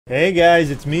Hey guys,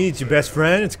 it's me, it's your best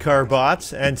friend, it's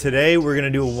Carbots, and today we're gonna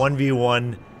do a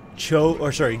 1v1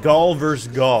 Gall vs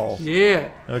Gall. Yeah.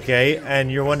 Okay, and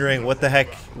you're wondering what the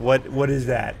heck, what is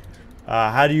that?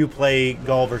 How do you play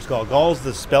Gall vs Gall? Gall's the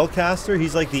spellcaster,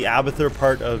 he's like the Abathur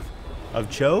part of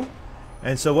Cho.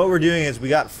 And so what we're doing is we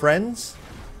got friends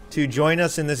to join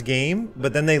us in this game,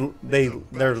 but then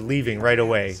they're leaving right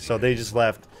away, so they just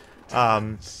left.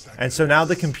 And so now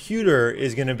the computer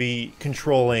is gonna be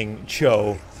controlling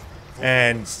Cho,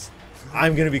 and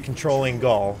I'm gonna be controlling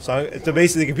Gall. So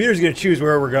basically, the computer's gonna choose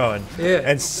where we're going. Yeah.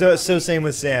 And so same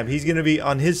with Sam. He's gonna be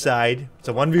on his side. It's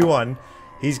a 1v1.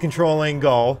 He's controlling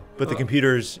Gall, but the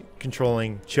computer's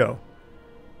controlling Cho.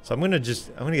 So I'm gonna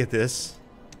get this.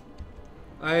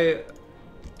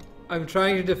 I'm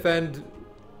trying to defend.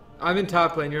 I'm in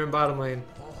top lane. You're in bottom lane.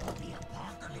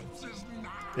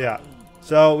 Yeah.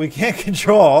 So we can't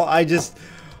control.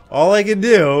 All I can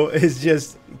do is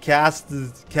just cast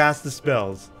the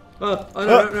spells. Oh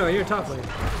no, you're in top lane.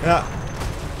 Yeah.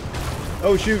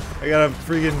 Oh shoot! I got a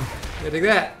freaking. Yeah, take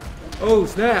that. Oh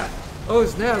snap! Oh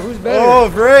snap! Who's better? Oh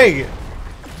frig!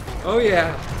 Oh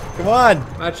yeah. Come on!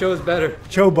 My Cho's better.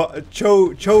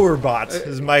 Chowerbot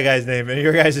is my guy's name, and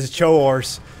your guys is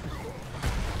Choorse.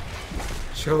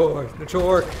 Chork.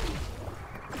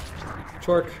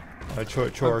 Chork. I'm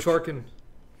chorking.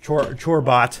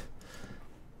 Chorebot.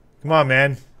 Come on,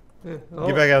 man. Yeah, oh.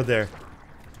 Get back out there.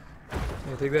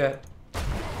 Yeah, take that.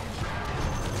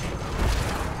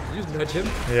 Did you just nudge him?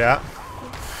 Yeah.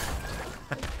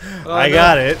 Oh, I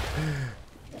got it.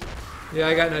 Yeah,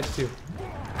 I got nudged too.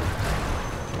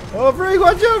 Oh, frig!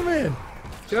 Watch out, man.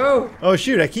 Cho! Oh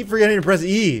shoot! I keep forgetting to press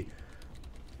E.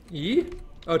 E?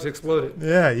 Oh, to explode it.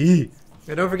 Yeah, E.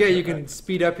 And don't forget, you can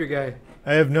speed up your guy.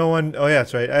 I have no one. Oh yeah,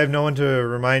 that's right. I have no one to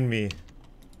remind me.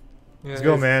 Yeah, Let's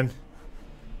go, man.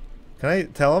 Can I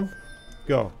tell him?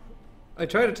 Go. I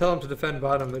tried to tell him to defend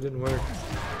bottom, but it didn't work. Take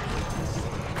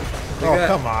Oh, that.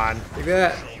 come on. Take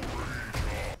that.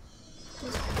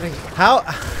 Thank you. How?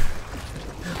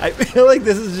 I feel like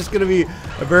this is just gonna be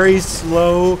a very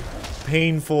slow,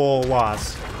 painful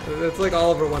loss. It's like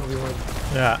Oliver 1v1.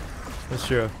 Yeah, that's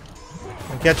true.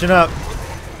 I'm catching up.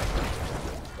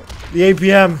 The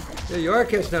APM Yeah, you are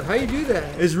catching up. How you do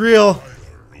that? is real.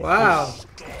 Wow.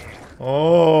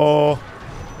 Oh,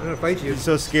 I'm gonna fight you. he's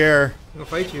so scared. I'm gonna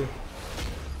fight you.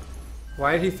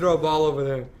 Why did he throw a ball over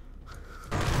there?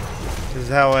 This is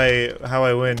how I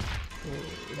win.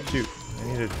 Shoot, I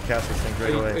need to cast this thing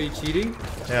right Are away. you cheating?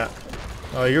 Yeah.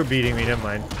 Oh, you're beating me. Never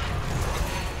mind.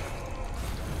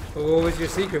 Well, what was your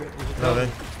secret? You should tell me.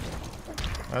 Nothing.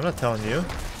 I'm not telling you.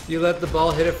 You let the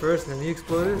ball hit it first and then you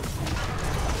exploded? Is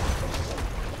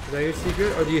that your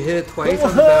secret? Or do you hit it twice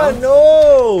on the bounce?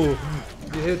 No!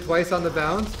 You hit it twice on the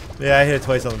bounce? Yeah, I hit it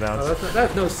twice on the Oh, bounce.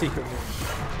 that's no secret, man.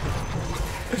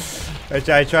 I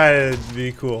try to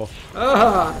be cool.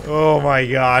 Ah! Oh my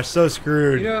gosh, so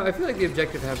screwed. You know, I feel like the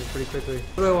objective happens pretty quickly.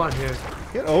 What do I want here?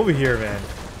 Get over here, man.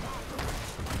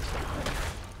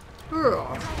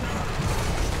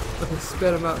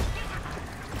 Spit him up.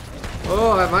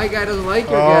 Oh, my guy doesn't like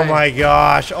your guy. Oh my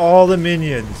gosh, all the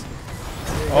minions.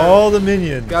 All the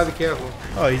minions. Gotta be careful.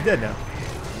 Oh, he's dead now.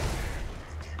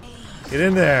 Get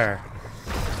in there.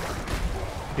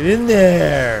 Get in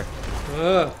there.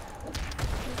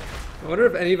 I wonder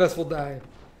if any of us will die.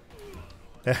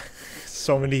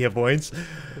 So many hit points.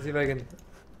 Let's see if I can.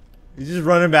 He's just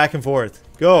running back and forth.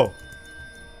 Go.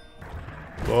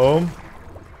 Boom.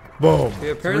 Boom. Okay,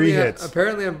 apparently, 3 hits.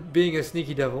 apparently I'm being a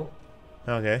sneaky devil.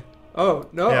 Okay. Oh,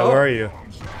 no. Yeah, oh. where are you?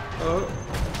 Oh.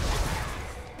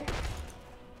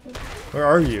 Where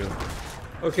are you?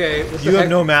 Okay. what the You have heck?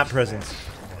 no map presence.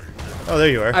 Oh, there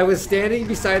you are. I was standing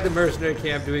beside the mercenary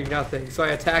camp doing nothing, so I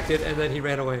attacked it and then he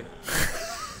ran away.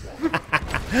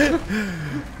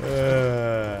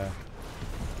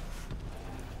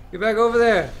 Get back over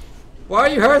there. Why are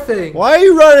you hurting? Why are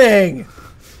you running?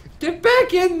 Get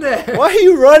back in there. Why are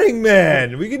you running,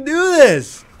 man? We can do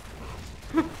this.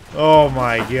 Oh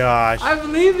my gosh. I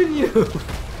believe in you.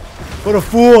 What a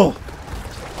fool.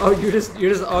 Oh, you're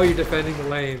defending the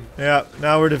lane. Yeah,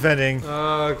 now we're defending.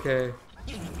 Oh, okay.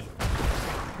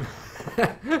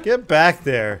 Get back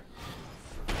there.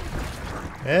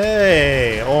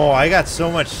 Hey. Oh, I got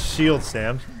so much shield,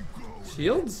 Sam.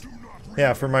 Shields?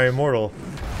 Yeah, for my immortal.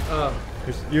 Oh.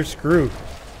 You're screwed.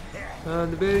 I'm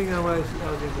debating on what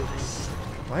I'll do this.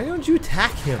 Why don't you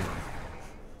attack him?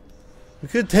 We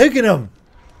could have taken him.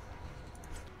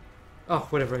 Oh,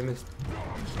 whatever, I missed.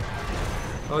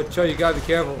 Oh, Cho, you gotta be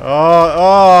careful.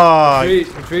 Oh.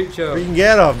 Retreat, Cho. We can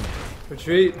get him.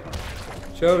 Retreat.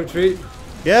 Cho, retreat.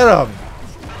 Get him.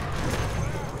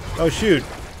 Oh, shoot.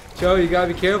 Cho, you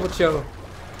gotta be careful, Cho.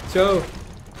 Joe,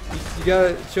 you got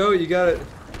it. Joe, you got it.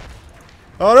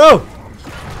 Oh no!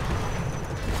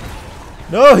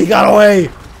 No, he got away!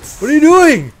 What are you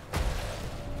doing?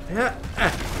 Yeah.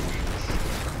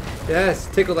 Yes,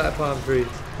 tickle that palm tree.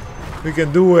 We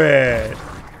can do it!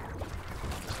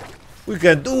 We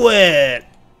can do it!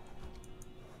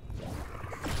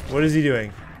 What is he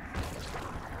doing?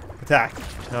 Attack.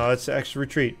 No, it's extra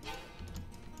retreat.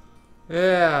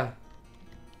 Yeah.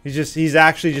 He's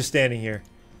actually just standing here.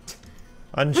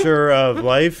 Unsure of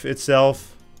life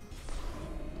itself.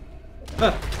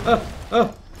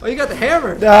 Oh, you got the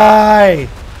hammer. Die!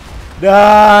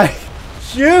 Die!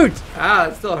 Shoot! Ah,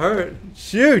 it still hurt.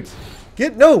 Shoot!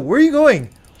 No, where are you going?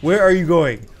 Where are you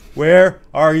going? Where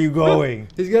are you going?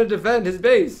 He's gonna defend his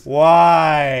base.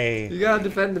 Why? You gotta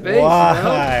defend the base.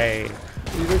 Why?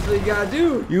 You know? That's what you gotta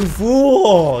do. You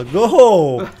fool!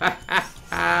 Go!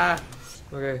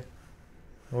 Okay,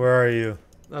 Where are you?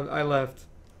 I left.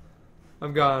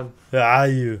 I'm gone. Where are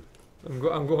you? I'm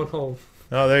going home.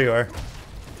 Oh, there you are.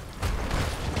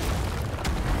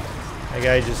 That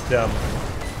guy just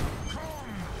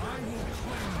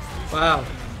Wow.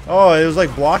 Oh, it was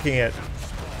like blocking it.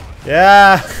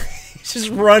 Yeah, he's just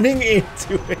running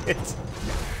into it.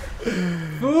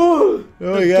 Ooh.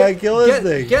 Oh, you gotta kill this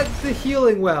thing. Get the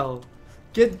healing well.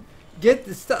 Get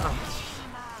the stuff.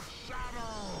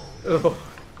 Oh,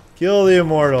 Kill the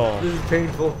immortal. this is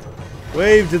painful.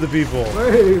 Wave to the people.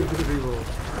 Wave to the people.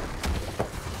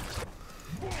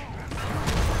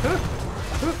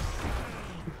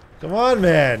 Come on,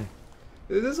 man.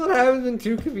 Is this what happens when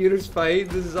two computers fight?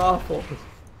 This is awful.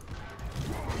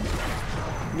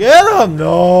 Get him!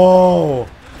 No!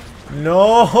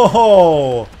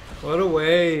 No! What a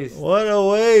waste. What a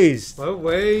waste! What a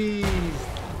waste.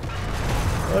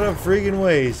 What a freaking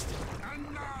waste!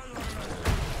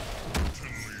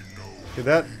 Get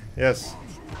that? Yes.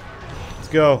 Let's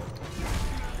go.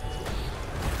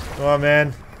 Come on,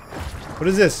 man. What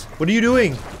is this? What are you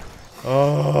doing?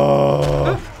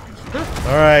 Oh.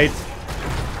 Alright.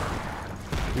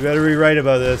 You better be right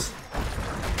about this.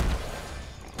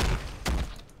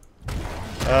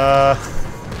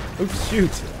 Oops,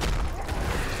 shoot.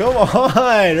 Come on,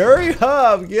 hurry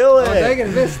up, kill it. Oh, dang it,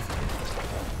 I missed.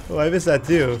 Oh, I missed that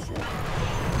too.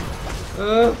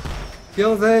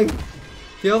 Kill the thing.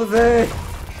 Kill the thing.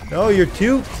 No, you're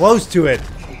too close to it.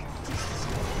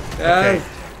 Yes.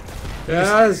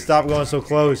 Yes. Stop going so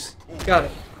close. Got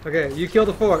it. Okay, you killed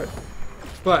the fort.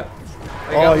 But.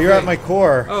 I Oh, got the you're at thing. my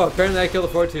core. Oh, apparently I killed the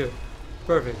fort too.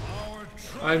 Perfect.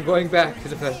 I'm going back to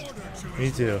defend.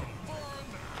 Me too.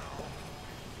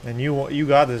 And you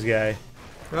got this guy.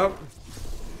 Nope.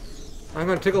 I'm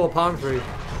gonna tickle a palm tree.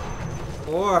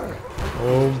 Or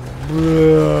Oh,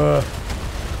 bruh.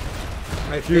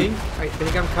 I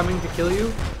think I'm coming to kill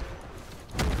you,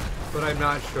 but I'm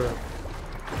not sure.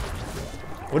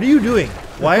 What are you doing?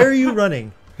 Why are you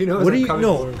running? He knows What I'm are you? coming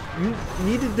No, for him. you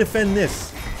need to defend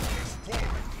this.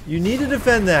 You need to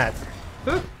defend that.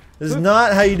 This is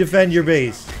not how you defend your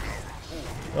base.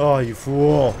 Oh, you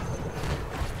fool!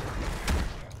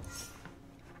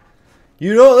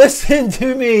 You don't listen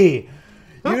to me.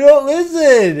 You don't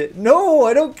listen. No,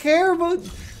 I don't care about.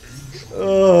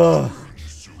 Ugh.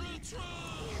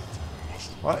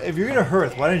 If you're gonna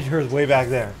hearth, why didn't you hearth way back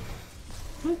there?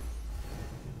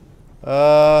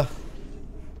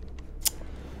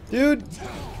 Dude.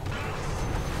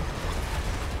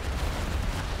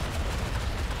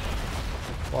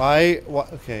 Why?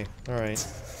 Okay, all right.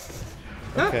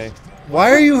 Okay.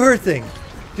 Why are you hearthing?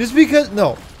 Just because?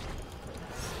 No.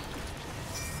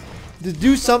 To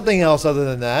do something else other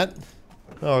than that.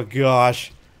 Oh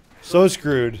gosh, so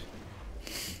screwed.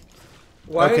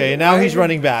 Okay, now he's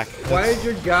running back. Why is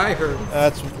your guy hurt?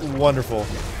 That's wonderful.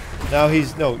 Now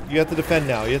he's no. You have to defend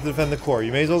now. You have to defend the core.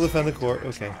 You may as well defend the core.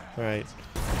 Okay. All right.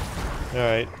 All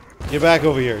right. Get back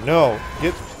over here. No.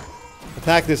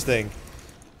 Attack this thing.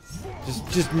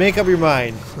 Just make up your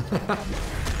mind.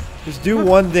 Just do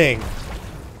one thing.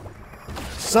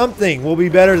 Something will be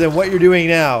better than what you're doing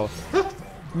now.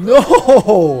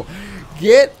 No!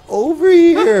 Get over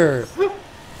here!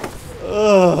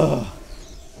 Ugh.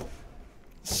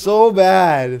 So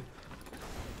bad.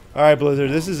 Alright, Blizzard,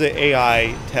 this is an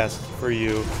AI test for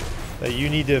you. That you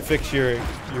need to fix your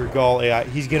Gall AI.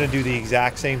 He's gonna do the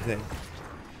exact same thing.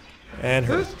 And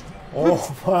her.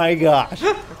 Oh my gosh.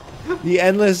 The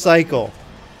endless cycle.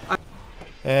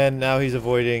 And now he's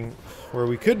avoiding where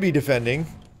we could be defending.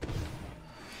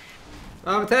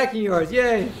 I'm attacking yours,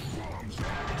 yay!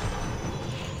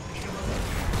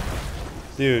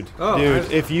 Dude, Oh,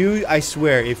 dude, I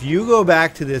swear, if you go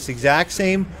back to this exact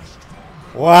same,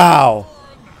 wow,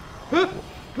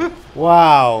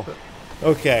 wow,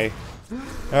 Okay. All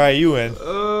right, you win.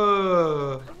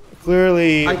 Uh,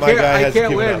 Clearly, my guy has I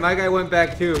can't given win. up. My guy went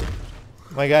back too.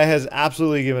 My guy has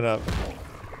absolutely given up.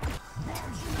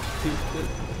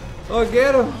 Oh,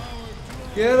 get him!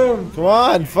 Get him! Come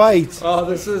on, fight. Oh,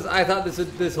 this is. I thought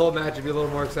this whole match would be a little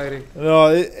more exciting. No,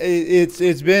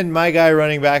 it's been my guy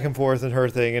running back and forth and her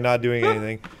thing and not doing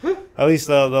anything. At least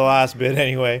the last bit,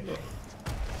 anyway.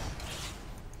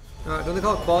 Don't they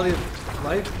call it quality of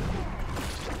life?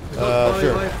 They call it quality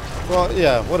Sure. of life? Well,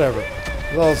 yeah, whatever.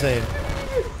 It's all the same.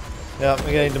 Yeah, I'm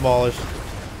getting demolished.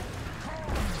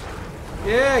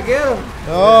 Yeah, get him!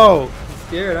 No! You're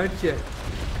scared, aren't you?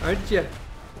 Aren't you?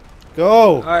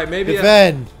 Go! All right, maybe.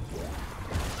 Defend!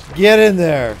 Get in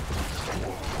there!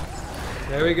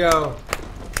 There we go.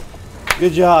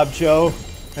 Good job, Cho.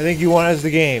 I think you won us the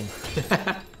game.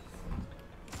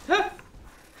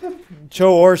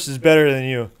 Cho Ors is better than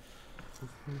you.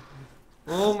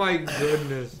 Oh my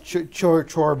goodness.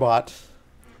 Chorbot.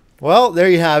 Well, there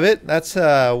you have it. That's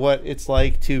what it's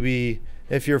like to be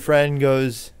if your friend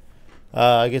goes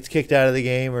gets kicked out of the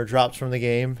game or drops from the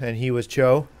game, and he was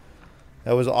Cho.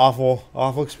 That was an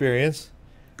awful experience.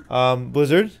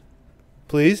 Blizzard,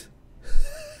 please.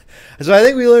 So I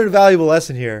think we learned a valuable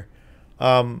lesson here.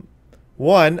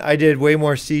 One, I did way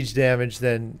more siege damage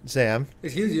than Sam.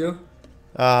 Excuse you.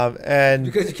 And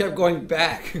Because you kept going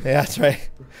back. yeah, that's right.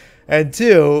 And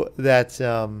two, that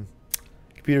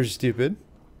computers are stupid.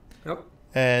 Yep.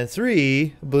 And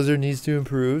three, Blizzard needs to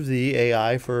improve the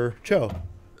AI for Cho.